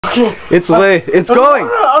Okay. It's late. It's going.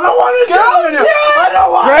 I don't want to do it anymore. I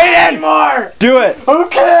don't want it anymore. Do it.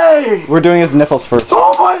 Okay. We're doing his nipples first.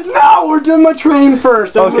 Oh my, no, we're doing my train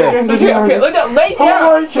first. Okay. Okay, look down. Lay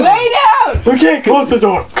down. Lay down. Okay, close the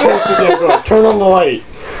door. Close the door. Turn on the light.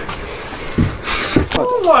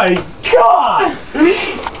 Oh my god.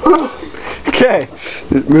 Okay.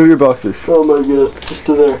 Move your boxes. Oh my god. Just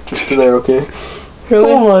to there. Just to there, okay?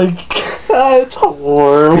 Really? Oh my god. It's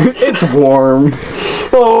warm. It's warm.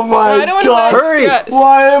 Oh my I don't god. Hurry.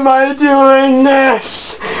 Why am I doing this?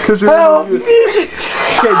 Help me.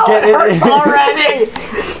 Okay, get it already.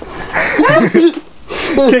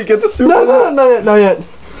 Okay, get the soup. No, not yet, not yet.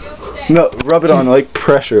 No, rub it on, like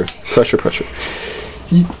pressure. Pressure.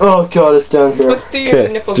 Oh god, it's down here. Let's do your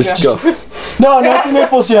nipples, just Josh. go. No, not the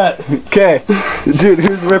nipples yet. Okay. Dude,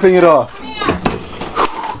 who's ripping it off?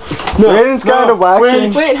 No, Raiden's kind of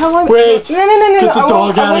waxing. Wait, how long? Wait. No. Get the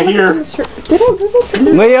dog out of here.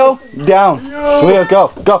 Leo, down. Leo,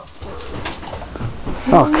 go.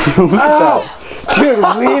 Oh, look at that. Dude,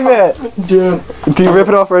 leave it. Dude. Do you rip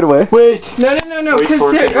it off right away? Wait. No, Wait because for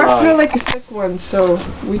it to they're dry. actually like a thick one, so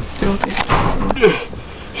we don't think.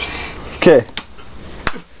 Okay.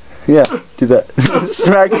 Yeah, do that.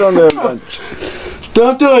 Smack it on the bench.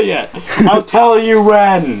 Don't do it yet. I'll tell you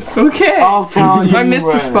when. Okay. I'll tell you I missed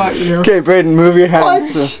when. the spot, you know. Okay, Braden, move your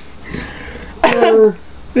hands.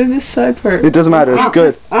 There's this side part. It doesn't matter. It's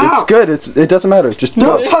good. Ow. It's good. It doesn't matter. Just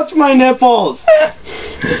Don't go. touch my nipples.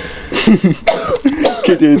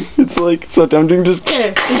 Okay, dude. It's like so tempting. Just.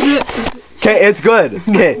 Okay, Okay, it's good.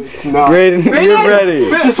 Okay, No. Braden, you're ready.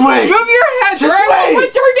 Just wait. Move your head. Just right? wait.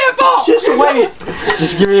 With your nipple. Just wait.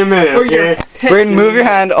 Just give me a minute, okay? Braden, move your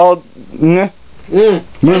hand. All. Move both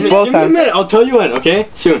Give me a hands. minute. I'll tell you when, okay?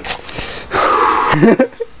 Soon.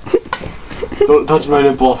 Don't touch my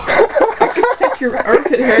nipple. Check your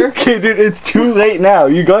armpit hair. Okay, dude, it's too late now.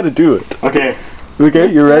 You gotta do it. Okay. Okay,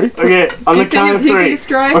 you ready? Okay, on the count of three.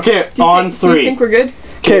 Okay, on Do you three. think we're good?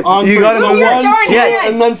 Okay, on you three. gotta So move one, your two, hand.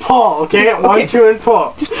 and then pull, okay? 1, 2, and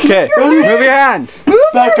pull. Okay, move your hand.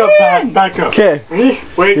 Back up, back up. Okay. Ready?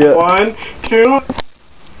 Wait, Yeah. 1, 2.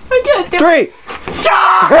 I can't do it. 3.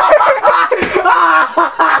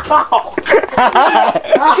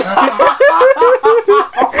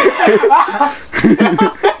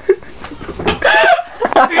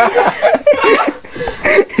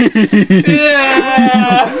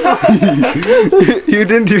 You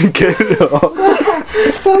didn't even get it all.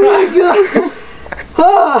 Oh my god!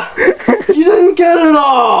 You didn't get it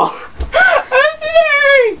all! I'm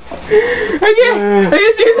sorry. I can't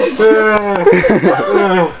do this.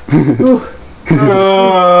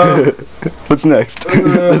 What's next?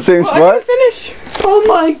 The same Well, I spot? can finish. Oh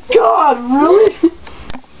my god, really?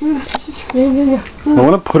 I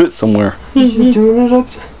want to put it somewhere. Are you doing it up?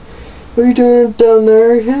 Are you doing it down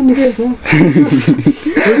there again? Are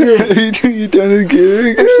you doing it down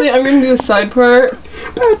again? Actually, I'm going to do the side part.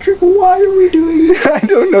 Patrick, why are we doing this? I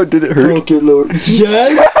don't know. Did it hurt? Oh, good lord.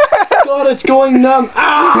 Yes? God, it's going numb.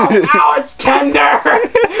 Ow! Ow, it's tender!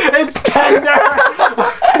 It's tender!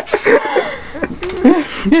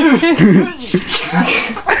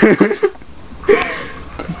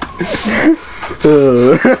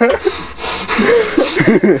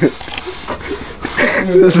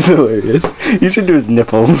 This is hilarious. You should do his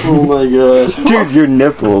nipples. Oh my god. Dude, your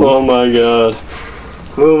nipples. Oh my god.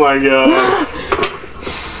 Oh my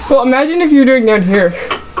god. Well, imagine if you were doing down here.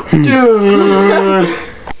 Dude.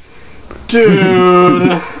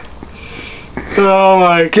 Dude. Oh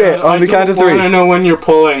my god. Okay, on the count of 3. I don't want to know when you're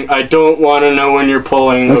pulling. I don't want to know when you're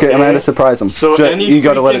pulling. Okay, I'm gonna surprise him. So you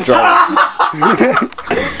gotta let it dry. Dang it!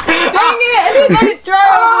 I didn't let it dry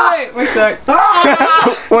all the way. Wait a sec.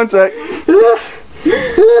 1 sec.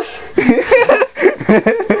 Ew.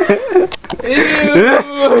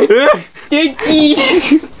 Stinky.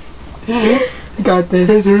 Got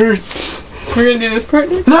this. We're gonna do this part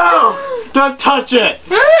next. No! Don't touch it!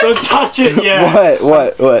 Don't touch it yet!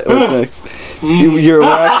 What? What's next? You're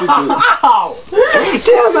waxing. Ow!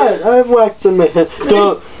 Damn it! I have wax in my head.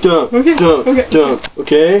 Don't. Okay.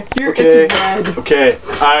 Okay? You're Okay? it's red. Okay.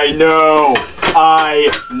 I know.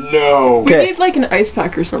 We Okay. need like an ice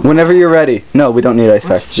pack or something. Whenever you're ready. No, we don't need ice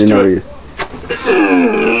packs. You know you.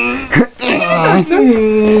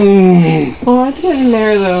 Oh, it's getting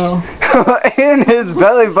there though. In his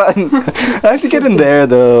belly button. I have to get in there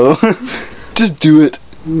though. Just do it.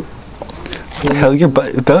 What the hell, your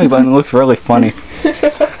belly button looks really funny.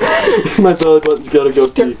 My belly button's gotta go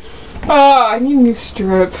pee. Oh, I need a new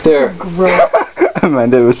strip. There. Gross.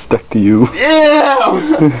 Amanda, it was stuck to you.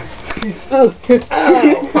 Ew. Okay.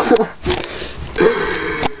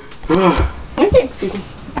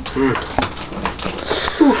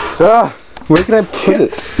 Where can I put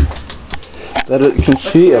it? That it can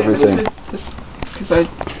see everything. Because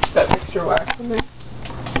that extra wax in there.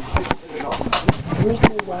 There's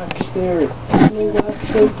no wax there. There's no wax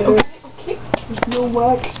right there. Okay. There's no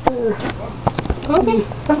wax there. Okay,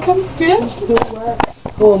 I'm coming. Do that. There's no wax.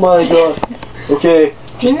 Oh my god. Okay.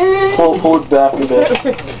 Pull it back a bit.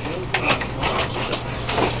 Okay.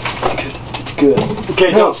 It's good.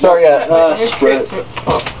 Okay, No, sorry, spread it.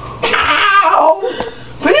 Ow!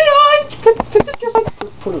 Put it on! Put the strip on.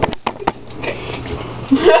 Put it.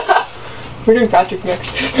 We're doing Patrick next.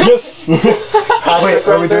 Yes! Wait,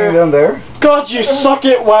 are we doing it down there? God, you suck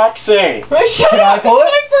at waxing! Shut Can I up! pull It's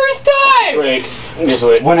it? my first time! Wait, just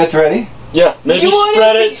wait. When it's ready? Yeah, maybe You wanted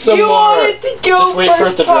spread to- it some you more. wanted to go Just wait for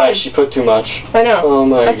it to first dry. time. She put too much. I know. Oh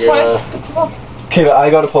my That's why god. Okay, but I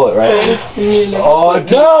gotta pull it, right? Oh,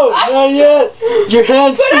 No, not yet! Your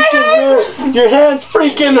hands But I freaking have- hurt! Your hands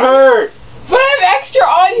freaking hurt! But I have extra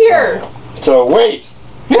on here! So wait.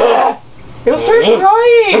 It'll start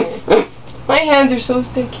drying! My hands are so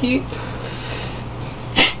sticky.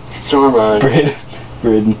 So am I.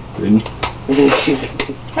 Braden.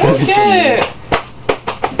 I don't get it.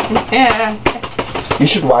 Yeah. You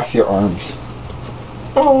should wax your arms.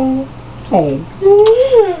 Oh.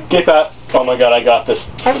 Okay, Pat. Oh my god, I got this.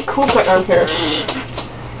 I have cool cut arm hair.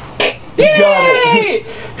 You got it. Yay!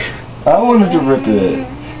 I wanted to rip it.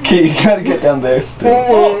 Okay, you gotta get down there still.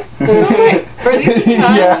 Oh. Wait, are these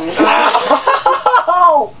attached? Yeah.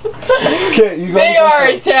 Okay, you gotta They get are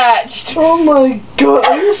down. attached. Oh my god,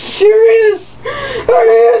 are you serious? Are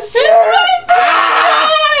you It's my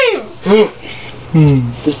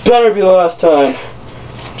time! This better be the last time.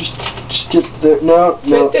 Just get there. No,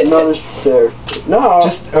 just there. No.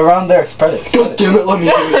 Just around there, spread it. God damn it, let me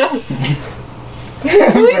do it.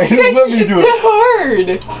 It's Braden, let me do it. hard.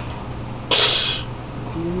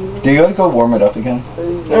 Do you gotta go warm it up again?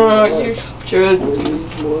 Oh, you should.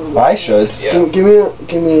 I should. Yeah. Give me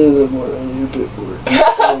the more. I need a bit more.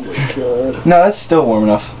 Oh my god. No, it's still warm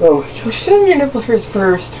enough. Oh my You should have your nipple hairs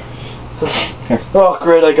first. Oh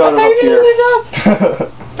great, I got it up here.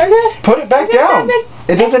 Okay. Put it back down.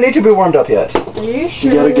 It doesn't need to be warmed up yet. Are you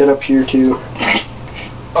sure? You gotta get up here too.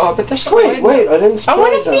 Oh, but that's not Wait, wide I didn't enough. I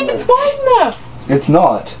want spread to see it if down it's there. wide enough. It's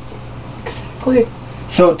not. Quick.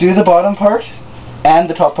 So do the bottom part and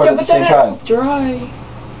the top part Yeah, at the but then same time. it'll dry.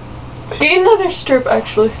 Get another strip,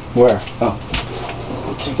 actually. Where? Oh.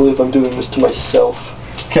 I can't believe I'm doing this to myself.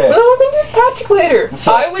 Okay. Well, we're gonna do Patrick later.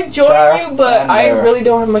 So, I would join there you, but and I there. really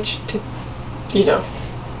don't have much to, you know.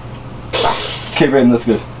 Okay, Braden, that's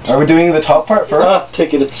good. Are we doing the top part first?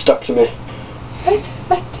 Take it, it's stuck to me.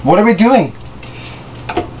 What are we doing?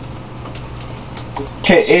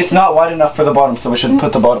 Okay, it's not wide enough for the bottom, so we should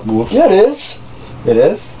put the bottom. Whoops. Yeah, it is. It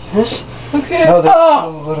is? Yes. Okay. No, there's Oh! a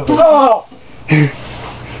little bit. Oh!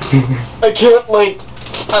 I can't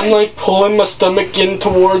I'm pulling my stomach in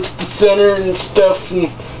towards the center and stuff and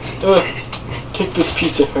take this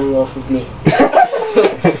piece of hair off of me.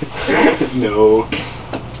 No.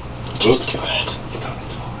 Just do it.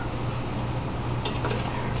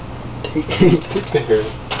 Take the hair.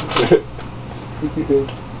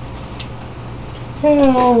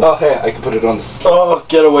 Oh, hey, I can put it on this. Oh,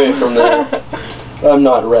 get away from there. I'm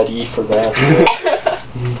not ready for that.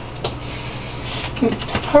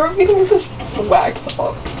 How are we gonna get this wax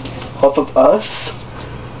off? Off of us?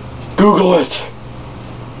 Google it.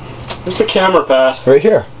 There's the camera, Pat. Right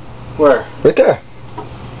here. Where? Right there.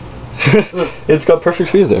 It's got perfect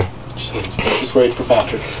speed there. Just wait for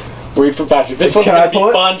Patrick. Wait for Patrick. This one's Can I gonna be pull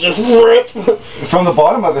it? fun. Just rip. From the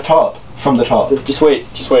bottom or the top? From the top. Just wait.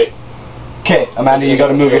 Just wait. Okay, Amanda, you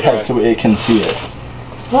gotta move your head so it can see it.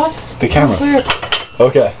 What? The camera. Clear.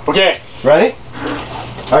 Okay. Okay. Ready?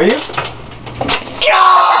 Are you?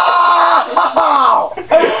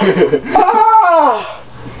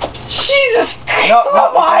 Jesus! No,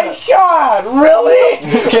 Oh my God! Really?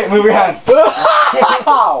 Okay, move your hand.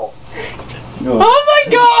 Ow! No. Oh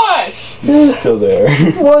my gosh! It's still there.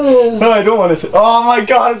 What is No, I don't want to. Oh my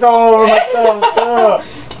God, it's all over myself.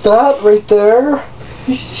 that right there?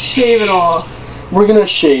 You should shave it off. We're gonna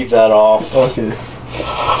shave that off. Okay.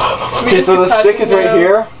 Okay, so the stick is right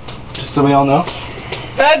here. Just so we all know.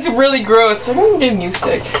 That's really gross. I'm gonna get a new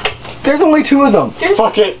stick. There's only 2 of them.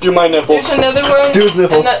 Fuck it, do my nipples. There's another one. Do his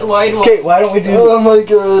nipples. And that wide one. Okay, why don't we do? Oh my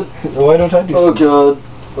God. Why don't I do? Oh some? God.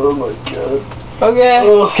 Oh my God. Okay.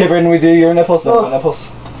 Okay, Brandon, we do your nipples, then my nipples.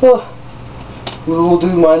 We'll do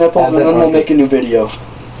my nipples and then we'll make a new video.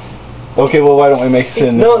 Okay, well, why don't we make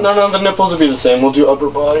sin? No, the nipples will be the same. We'll do upper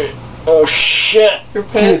body. Oh shit. Your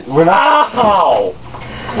pin. Dude, we're not. Ow!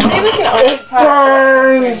 Maybe we can It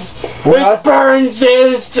burns! We're It not- burns!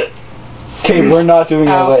 Okay, we're not doing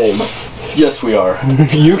your Ow. legs. Yes, we are.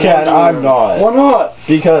 You can, I'm not. Why not?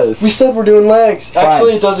 Because. We said we're doing legs. Fine.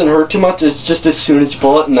 Actually, it doesn't hurt too much. It's just as soon as you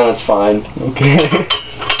pull it, and then it's fine. Okay.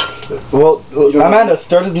 Well, Amanda,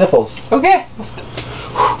 start his nipples. Okay.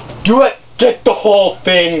 Do it. Get the whole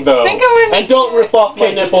thing, though. Think I'm gonna And don't rip off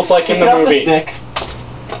my nipples like in the Pick up movie. stick.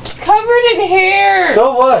 Covered in hair.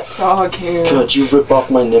 So what? Dog hair. God, you rip off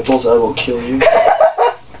my nipples, I will kill you.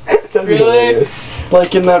 That'd be Really? hilarious.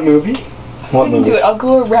 Like in that movie? What I can movie? do it. I'll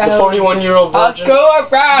go The around. 41-year-old I'll virgin. go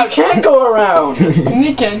around. You can't go around.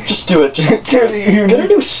 You can. Just do it. Just get a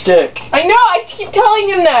new stick. I know. I keep telling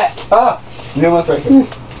him that. Ah, new one's right here.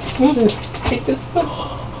 Take this one.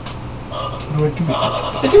 What do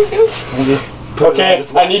I don't know. Okay,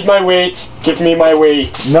 I need my weights. Give me my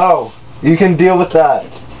weights. No, you can deal with that.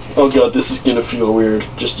 Oh god, this is gonna feel weird.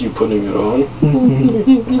 Just you putting it on.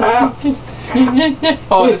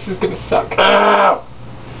 Oh, this is gonna suck. Ow!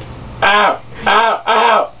 Ow! Ow!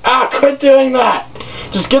 Ow! Ow! Quit doing that!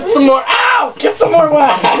 Just get some more. Ow! Get some more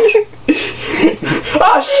wax!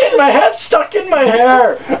 Oh shit! My head's stuck in my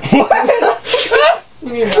hair!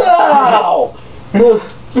 Ow!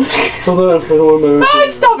 Hold on, I don't want my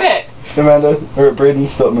Ah, stop it! Amanda, or Braden,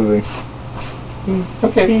 stop moving.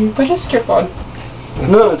 Okay, put a strip on.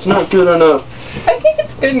 No, it's not good enough. I think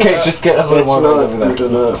it's good Okay, enough. just get a little It's more not right over good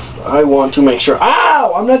there. enough. I want to make sure.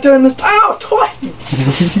 Ow! I'm not doing this. Ow! Twice!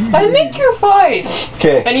 I think you're fine.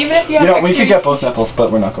 Okay. And even if you have You know, we extra... could get both nipples, but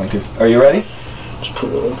we're not going to. Are you ready? Just put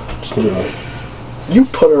it on. Just put it on. You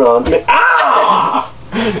put it on. Ah!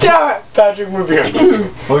 Damn it! Patrick, move here.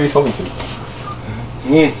 What are you told me to?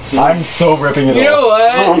 I'm so ripping it You know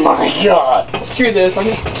off. Oh what? my god. Screw this, I'm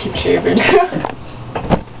gonna keep shaving.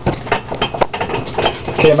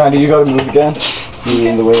 Okay, Amanda, you gotta move again. You're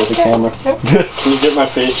in the way of the camera. Can you get my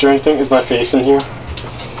face or anything? Is my face in here?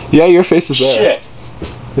 Yeah, your face is there. Shit!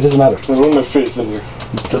 It doesn't matter. I want my face in here.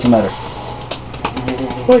 It doesn't matter.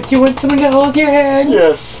 What, you want someone to hold your hand?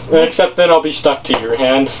 Yes. Except then I'll be stuck to your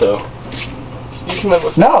hand, so. You can live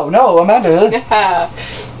with No, Amanda. Yeah.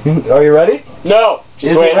 Are you ready? No!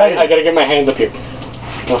 Just Is wait, it ready? I gotta get my hands up here.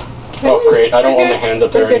 Oh, great. I don't want my hands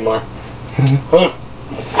up there Okay. anymore.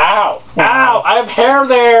 Ow! Ow! I have hair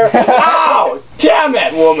there! Ow! Damn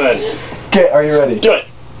it, woman! Okay, are you ready? Do it!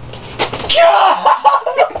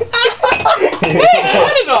 Hey,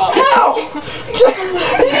 cut it off! Ow!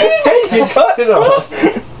 Hey, you cut it off.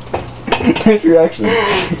 Nice reaction.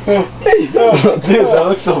 Hey, dude, that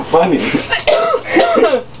looks so funny.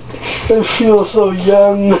 I feel so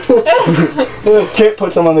young. Okay,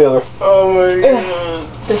 put some on the other. Oh my god.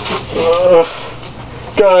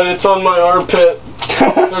 God, it's on my armpit.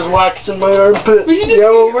 There's wax in my armpit. We should just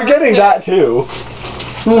Yeah, well, do we're getting that too.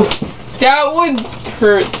 That would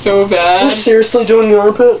hurt so bad. We're seriously doing the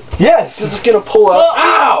armpit? Yes. This is gonna pull out. Well,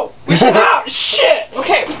 Ow! Ow! Shit!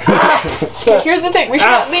 Okay. Okay, here's the thing. We should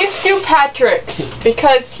at least do Patrick's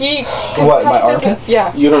because he. What, my Patrick doesn't- armpit?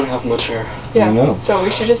 Yeah. You don't have much hair. Yeah. I know. So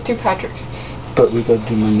we should just do Patrick's. But we gotta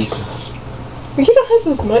do my nipples. We don't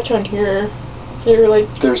have as much on here. You're like.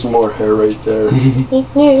 There's more hair right there. Are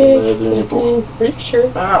you sure?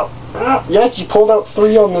 Ow! Ow! Yes, you pulled out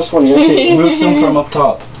 3 on this one. Yes. Move some from up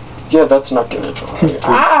top. Yeah, that's not gonna dry.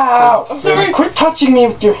 Ow! I'm sorry. Quit touching me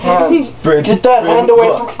with your hands. Braden, Get that hand away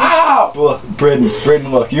look. from. Ow! Look, Braden,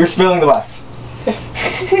 look. You're spilling the wax.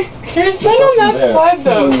 There's none on that There. side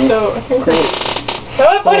though, so I think we're.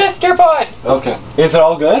 Don't put a strip on! Okay. Is it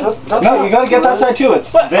all good? That's No, you gotta get that side too. It's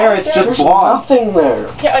What? there, it's There's just There's blonde. nothing there.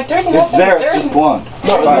 Yeah, there's It's nothing. there, There's it's just blonde.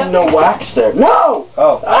 No, there's no wax there. No!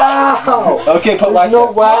 Oh. Ow! Okay, put There's wax no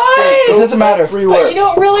there. wax there. Why? It doesn't matter. Everywhere. But you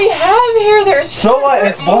don't really have hair. There's So what?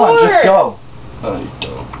 It's blonde. Just go. I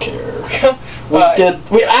don't care. But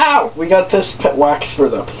We got this pet wax for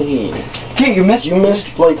the pain. Okay, you missed. You missed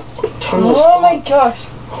like tons of oh my gosh.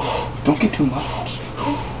 Don't get too much.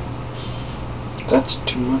 That's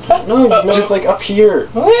too much. No, you missed like up here.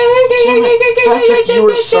 Patrick, Patrick, you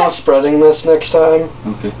were so spreading this next time.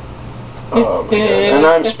 Okay. Oh my god. And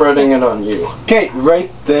I'm spreading it on you. Okay,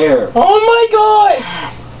 right there. Oh my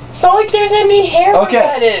gosh! It's not like there's any hair Okay.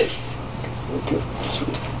 where that is.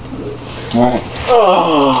 Alright.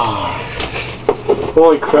 Oh.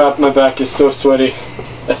 Holy crap, my back is so sweaty.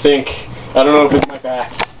 I think. I don't know if it's my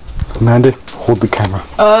back. Amanda, hold the camera.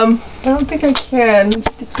 I don't think I can.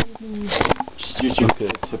 Just use your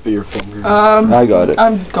tip of your finger. I got it.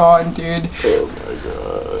 I'm gone, dude. Oh my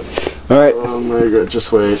god. Alright. Oh my god,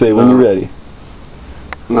 just wait. Say when you're ready.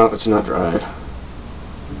 No, it's not dried.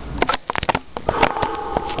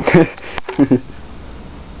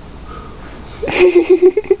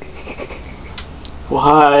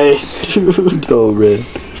 Why, dude? It's all red.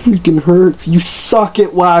 freaking hurts. You suck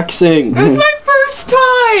at waxing. It was my first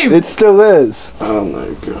time! It still is. Oh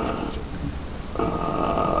my god.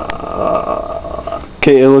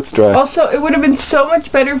 Okay, it looks dry. Also, it would have been so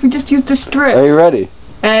much better if we just used a strip. Are you ready?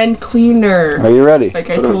 And cleaner. Are you ready? Like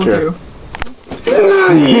I don't told care. you.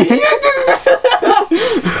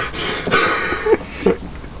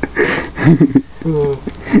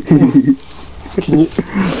 Can you...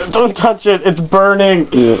 Don't touch it. It's burning.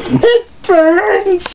 Yeah. It burns.